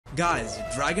Guys,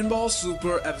 Dragon Ball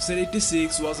Super Episode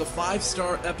 86 was a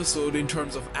 5-star episode in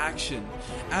terms of action.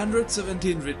 Android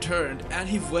 17 returned and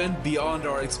he went beyond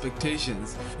our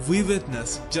expectations. We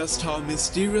witnessed just how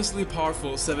mysteriously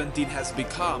powerful 17 has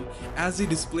become as he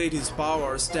displayed his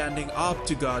power standing up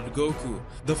to God Goku.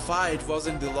 The fight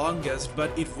wasn't the longest,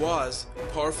 but it was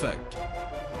perfect.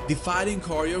 The fighting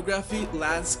choreography,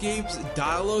 landscapes,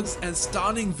 dialogues, and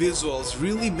stunning visuals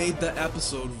really made the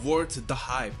episode worth the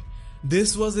hype.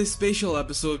 This was a special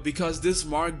episode because this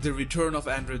marked the return of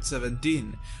Android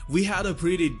 17. We had a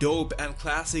pretty dope and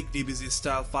classic DBZ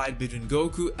style fight between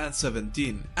Goku and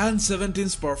 17. And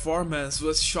 17's performance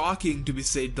was shocking to be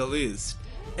said the least.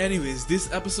 Anyways,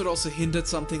 this episode also hinted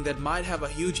something that might have a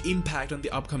huge impact on the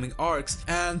upcoming arcs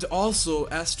and also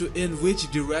as to in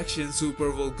which direction Super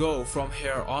will go from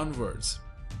here onwards.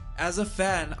 As a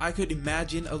fan, I could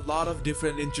imagine a lot of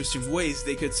different interesting ways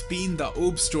they could spin the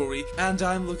UUB story, and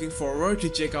I'm looking forward to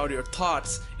check out your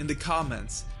thoughts in the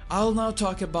comments. I'll now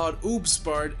talk about UUB's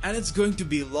part, and it's going to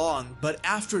be long, but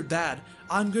after that,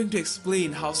 I'm going to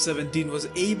explain how 17 was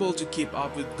able to keep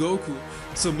up with Goku,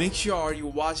 so make sure you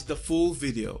watch the full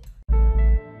video.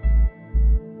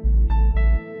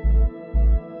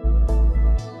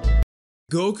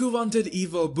 Goku wanted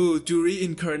evil Buu to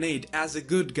reincarnate as a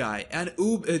good guy, and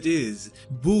UUB it is.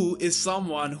 Buu is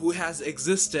someone who has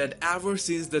existed ever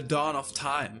since the dawn of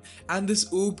time, and this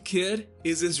UUB kid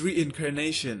is his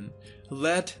reincarnation.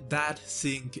 Let that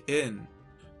sink in.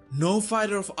 No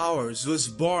fighter of ours was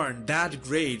born that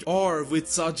great or with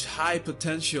such high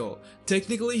potential.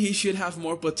 Technically, he should have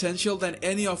more potential than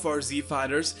any of our Z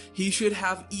fighters. He should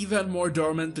have even more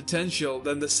dormant potential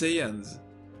than the Saiyans.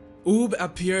 UUB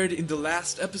appeared in the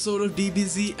last episode of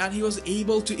DBZ and he was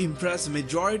able to impress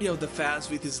majority of the fans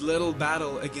with his little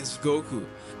battle against Goku.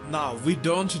 Now, we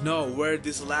don't know where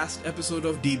this last episode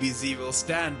of DBZ will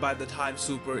stand by the time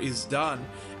Super is done,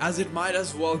 as it might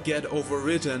as well get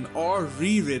overwritten or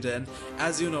rewritten,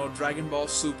 as you know Dragon Ball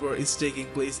Super is taking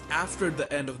place after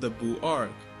the end of the Buu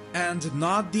arc. And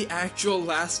not the actual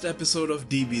last episode of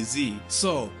DBZ.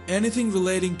 So, anything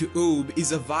relating to UUB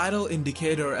is a vital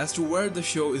indicator as to where the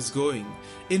show is going.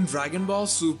 In Dragon Ball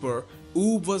Super,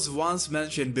 UUB was once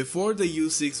mentioned before the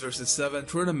U6 vs 7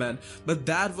 tournament, but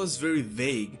that was very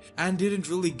vague and didn't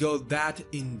really go that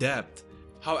in depth.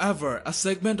 However, a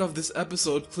segment of this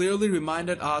episode clearly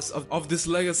reminded us of this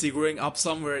legacy growing up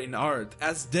somewhere in Earth,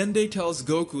 as Dende tells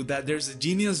Goku that there's a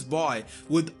genius boy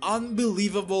with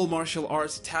unbelievable martial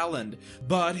arts talent,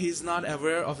 but he's not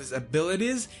aware of his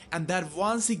abilities, and that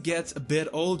once he gets a bit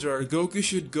older, Goku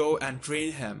should go and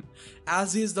train him,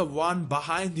 as he's the one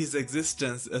behind his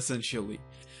existence essentially.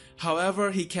 However,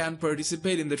 he can't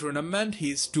participate in the tournament,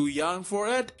 he's too young for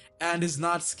it, and is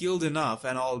not skilled enough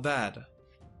and all that.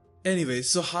 Anyway,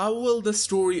 so how will the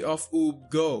story of UUB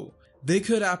go? They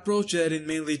could approach it in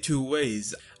mainly two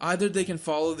ways. Either they can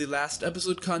follow the last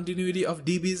episode continuity of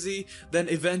DBZ, then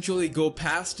eventually go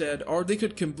past it, or they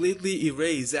could completely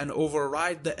erase and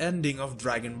override the ending of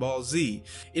Dragon Ball Z,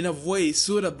 in a way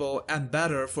suitable and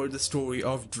better for the story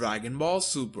of Dragon Ball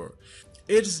Super.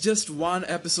 It's just one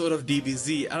episode of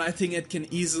DBZ and I think it can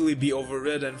easily be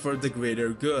overridden for the greater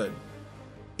good.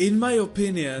 In my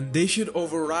opinion, they should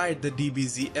override the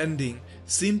DBZ ending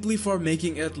simply for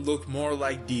making it look more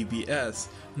like DBS.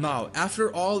 Now,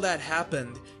 after all that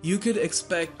happened, you could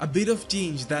expect a bit of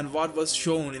change than what was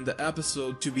shown in the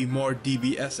episode to be more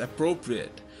DBS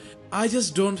appropriate. I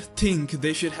just don't think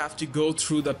they should have to go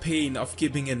through the pain of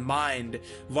keeping in mind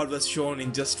what was shown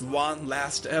in just one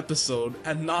last episode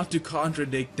and not to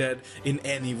contradict it in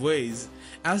any ways,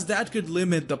 as that could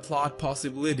limit the plot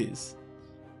possibilities.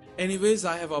 Anyways,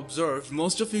 I have observed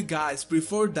most of you guys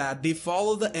prefer that they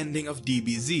follow the ending of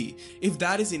DBZ. If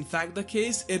that is in fact the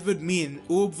case, it would mean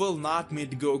UUB will not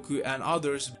meet Goku and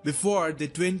others before the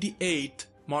 28th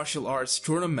martial arts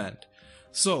tournament.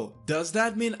 So, does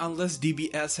that mean unless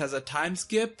DBS has a time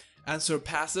skip and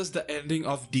surpasses the ending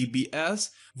of DBS,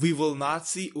 we will not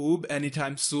see UUB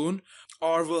anytime soon?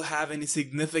 Or will have any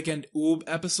significant UUB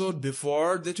episode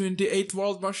before the 28th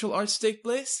World Martial Arts take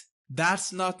place?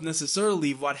 That's not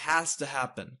necessarily what has to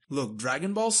happen. Look,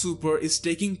 Dragon Ball Super is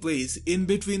taking place in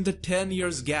between the 10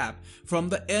 years gap from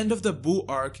the end of the Buu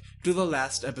arc to the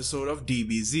last episode of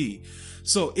DBZ.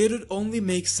 So it would only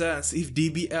make sense if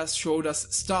DBS showed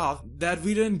us stuff that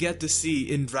we didn't get to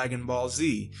see in Dragon Ball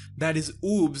Z. That is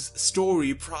UUB's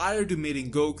story prior to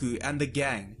meeting Goku and the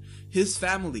gang, his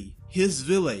family, his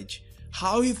village,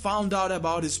 how he found out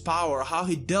about his power, how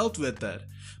he dealt with it.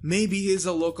 Maybe he's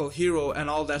a local hero and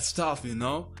all that stuff, you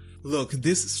know? Look,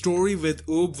 this story with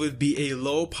UUB would be a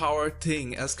low power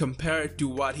thing as compared to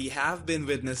what he have been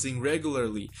witnessing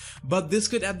regularly, but this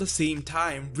could at the same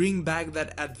time bring back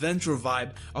that adventure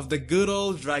vibe of the good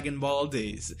old Dragon Ball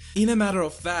days. In a matter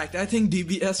of fact, I think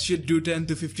DBS should do 10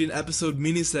 to 15 episode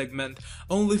mini segment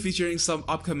only featuring some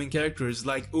upcoming characters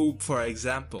like UUB for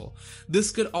example.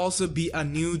 This could also be a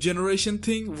new generation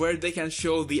thing where they can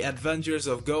show the adventures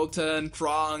of Goten,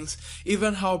 Trunks,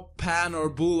 even how Pan or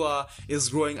Bula is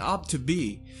growing up to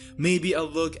be. Maybe a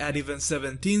look at even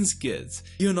 17's kids.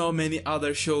 You know, many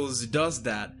other shows does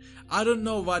that. I don't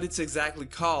know what it's exactly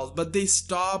called, but they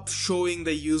stop showing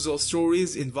the usual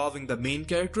stories involving the main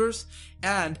characters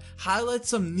and highlight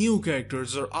some new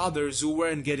characters or others who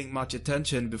weren't getting much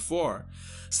attention before.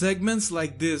 Segments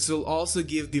like this will also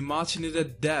give the much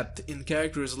needed depth in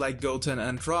characters like Goten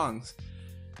and Trunks.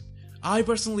 I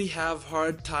personally have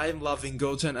hard time loving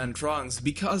Goten and Trunks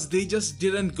because they just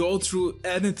didn't go through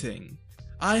anything.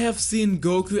 I have seen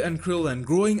Goku and Krillin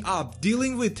growing up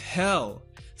dealing with hell.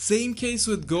 Same case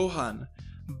with Gohan.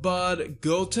 But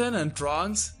Goten and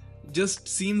Trunks just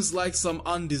seems like some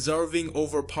undeserving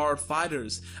overpowered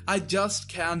fighters. I just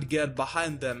can't get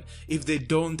behind them if they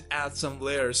don't add some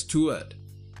layers to it.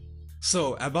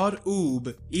 So about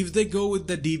UUB, if they go with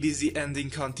the DBZ ending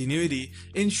continuity,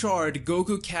 in short,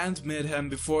 Goku can't meet him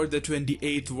before the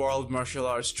 28th World Martial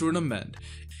Arts Tournament.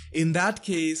 In that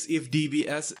case, if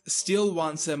DBS still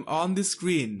wants him on the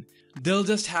screen, they'll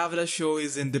just have it show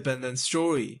his independent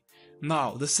story.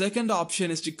 Now, the second option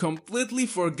is to completely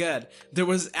forget there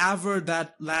was ever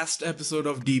that last episode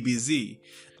of DBZ.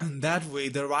 And that way,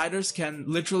 the writers can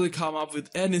literally come up with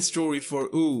any story for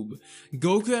UUB.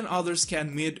 Goku and others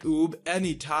can meet UUB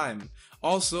anytime.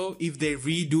 Also, if they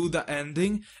redo the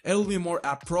ending, it'll be more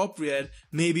appropriate,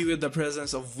 maybe with the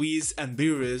presence of Whis and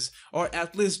Beerus, or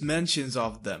at least mentions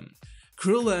of them.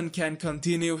 Krillin can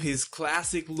continue his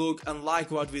classic look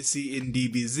unlike what we see in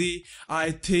DBZ.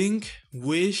 I think,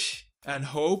 wish, and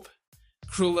hope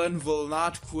Krillin will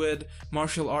not quit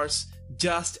martial arts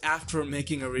just after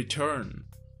making a return.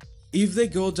 If they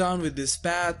go down with this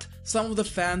path, some of the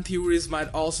fan theories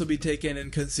might also be taken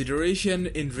in consideration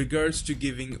in regards to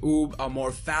giving UUB a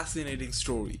more fascinating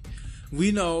story.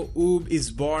 We know UUB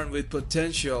is born with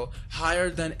potential higher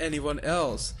than anyone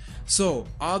else, so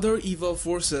other evil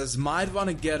forces might want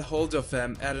to get hold of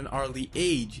him at an early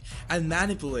age and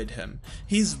manipulate him.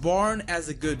 He's born as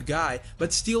a good guy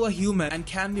but still a human and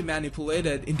can be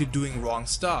manipulated into doing wrong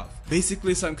stuff.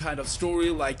 Basically some kind of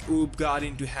story like UUB got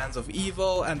into hands of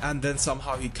evil and then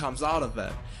somehow he comes out of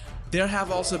it. There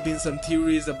have also been some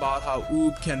theories about how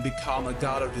UUB can become a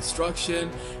god of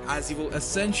destruction, as he will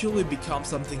essentially become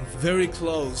something very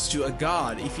close to a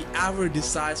god if he ever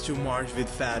decides to merge with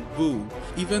Fat Boo.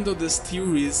 Even though these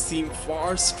theories seem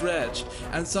far stretched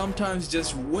and sometimes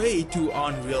just way too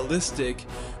unrealistic,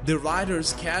 the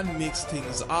writers can mix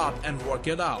things up and work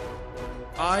it out.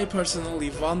 I personally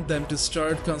want them to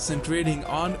start concentrating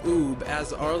on UUB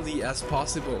as early as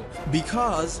possible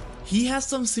because he has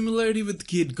some similarity with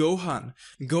Kid Gohan.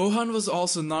 Gohan was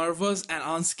also nervous and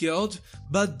unskilled,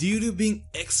 but due to being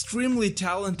extremely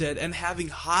talented and having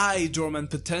high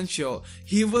dormant potential,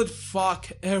 he would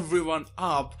fuck everyone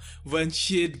up when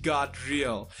shit got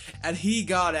real, and he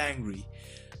got angry.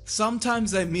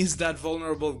 Sometimes I miss that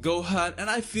vulnerable Gohan and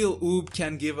I feel UUB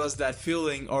can give us that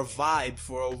feeling or vibe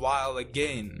for a while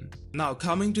again. Now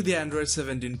coming to the Android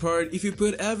 17 part, if you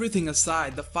put everything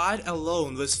aside, the fight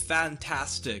alone was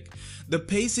fantastic. The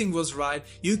pacing was right,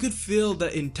 you could feel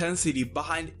the intensity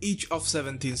behind each of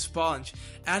 17's punch,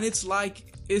 and it's like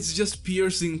it's just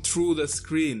piercing through the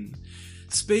screen.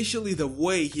 Especially the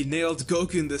way he nailed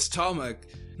Goku in the stomach.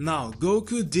 Now,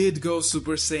 Goku did go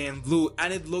Super Saiyan Blue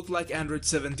and it looked like Android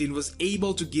 17 was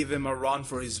able to give him a run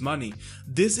for his money.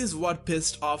 This is what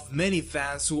pissed off many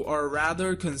fans who are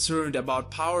rather concerned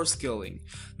about power scaling.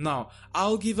 Now,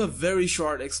 I'll give a very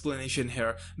short explanation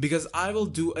here because I will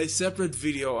do a separate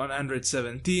video on Android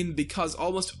 17 because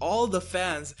almost all the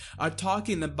fans are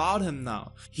talking about him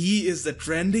now. He is the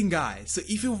trending guy, so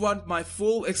if you want my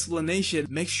full explanation,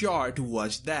 make sure to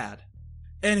watch that.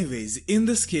 Anyways, in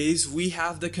this case, we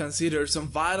have to consider some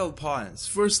vital points.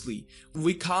 Firstly,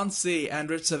 we can't say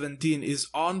Android 17 is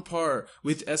on par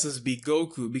with SSB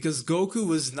Goku because Goku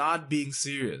was not being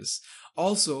serious.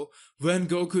 Also, when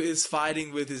Goku is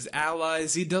fighting with his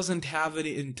allies, he doesn't have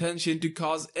any intention to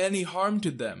cause any harm to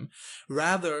them.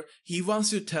 Rather, he wants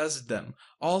to test them.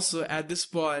 Also, at this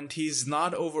point, he's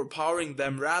not overpowering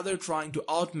them, rather trying to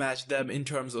outmatch them in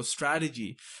terms of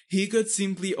strategy. He could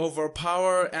simply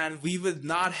overpower and we would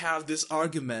not have this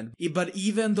argument. But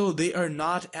even though they are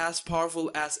not as powerful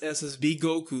as SSB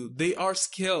Goku, they are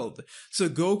skilled. So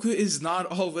Goku is not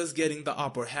always getting the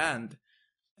upper hand.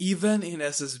 Even in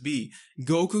SSB,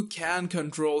 Goku can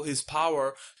control his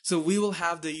power, so we will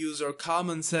have the user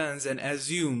common sense and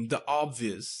assume the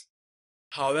obvious.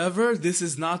 However, this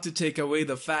is not to take away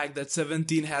the fact that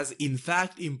 17 has in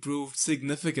fact improved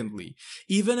significantly,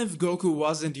 even if Goku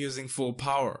wasn't using full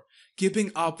power.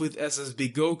 Keeping up with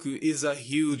SSB Goku is a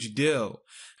huge deal.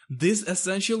 This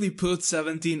essentially puts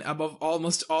 17 above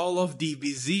almost all of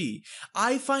DBZ.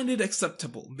 I find it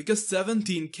acceptable because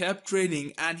 17 kept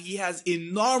training and he has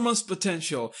enormous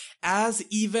potential, as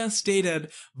even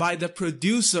stated by the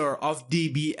producer of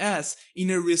DBS in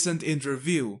a recent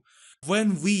interview.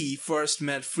 When we first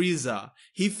met Frieza,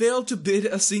 he failed to beat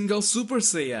a single Super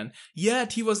Saiyan,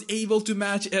 yet he was able to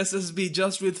match SSB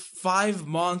just with 5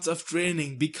 months of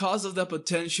training because of the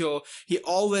potential he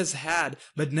always had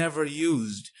but never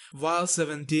used. While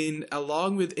 17,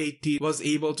 along with 18, was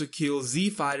able to kill Z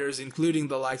fighters including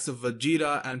the likes of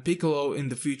Vegeta and Piccolo in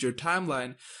the future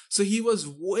timeline, so he was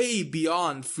way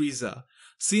beyond Frieza.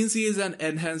 Since he is an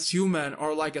enhanced human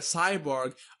or like a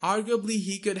cyborg, arguably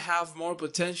he could have more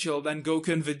potential than Goku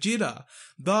and Vegeta.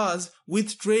 Thus,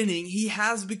 with training, he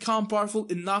has become powerful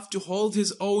enough to hold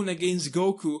his own against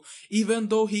Goku, even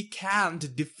though he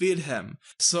can't defeat him.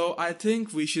 So I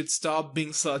think we should stop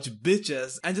being such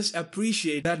bitches and just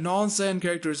appreciate that non-Saiyan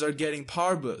characters are getting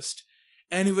power boost.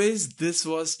 Anyways, this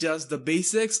was just the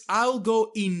basics. I'll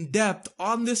go in depth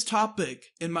on this topic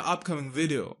in my upcoming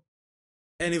video.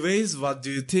 Anyways, what do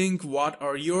you think? What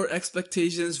are your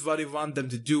expectations? What do you want them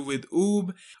to do with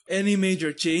UUB? Any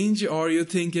major change, or you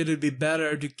think it would be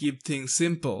better to keep things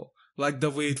simple, like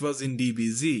the way it was in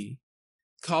DBZ?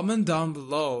 Comment down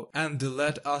below and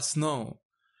let us know.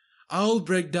 I'll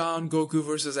break down Goku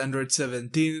vs Android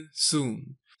 17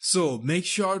 soon. So make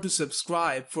sure to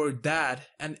subscribe for that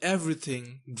and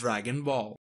everything Dragon Ball.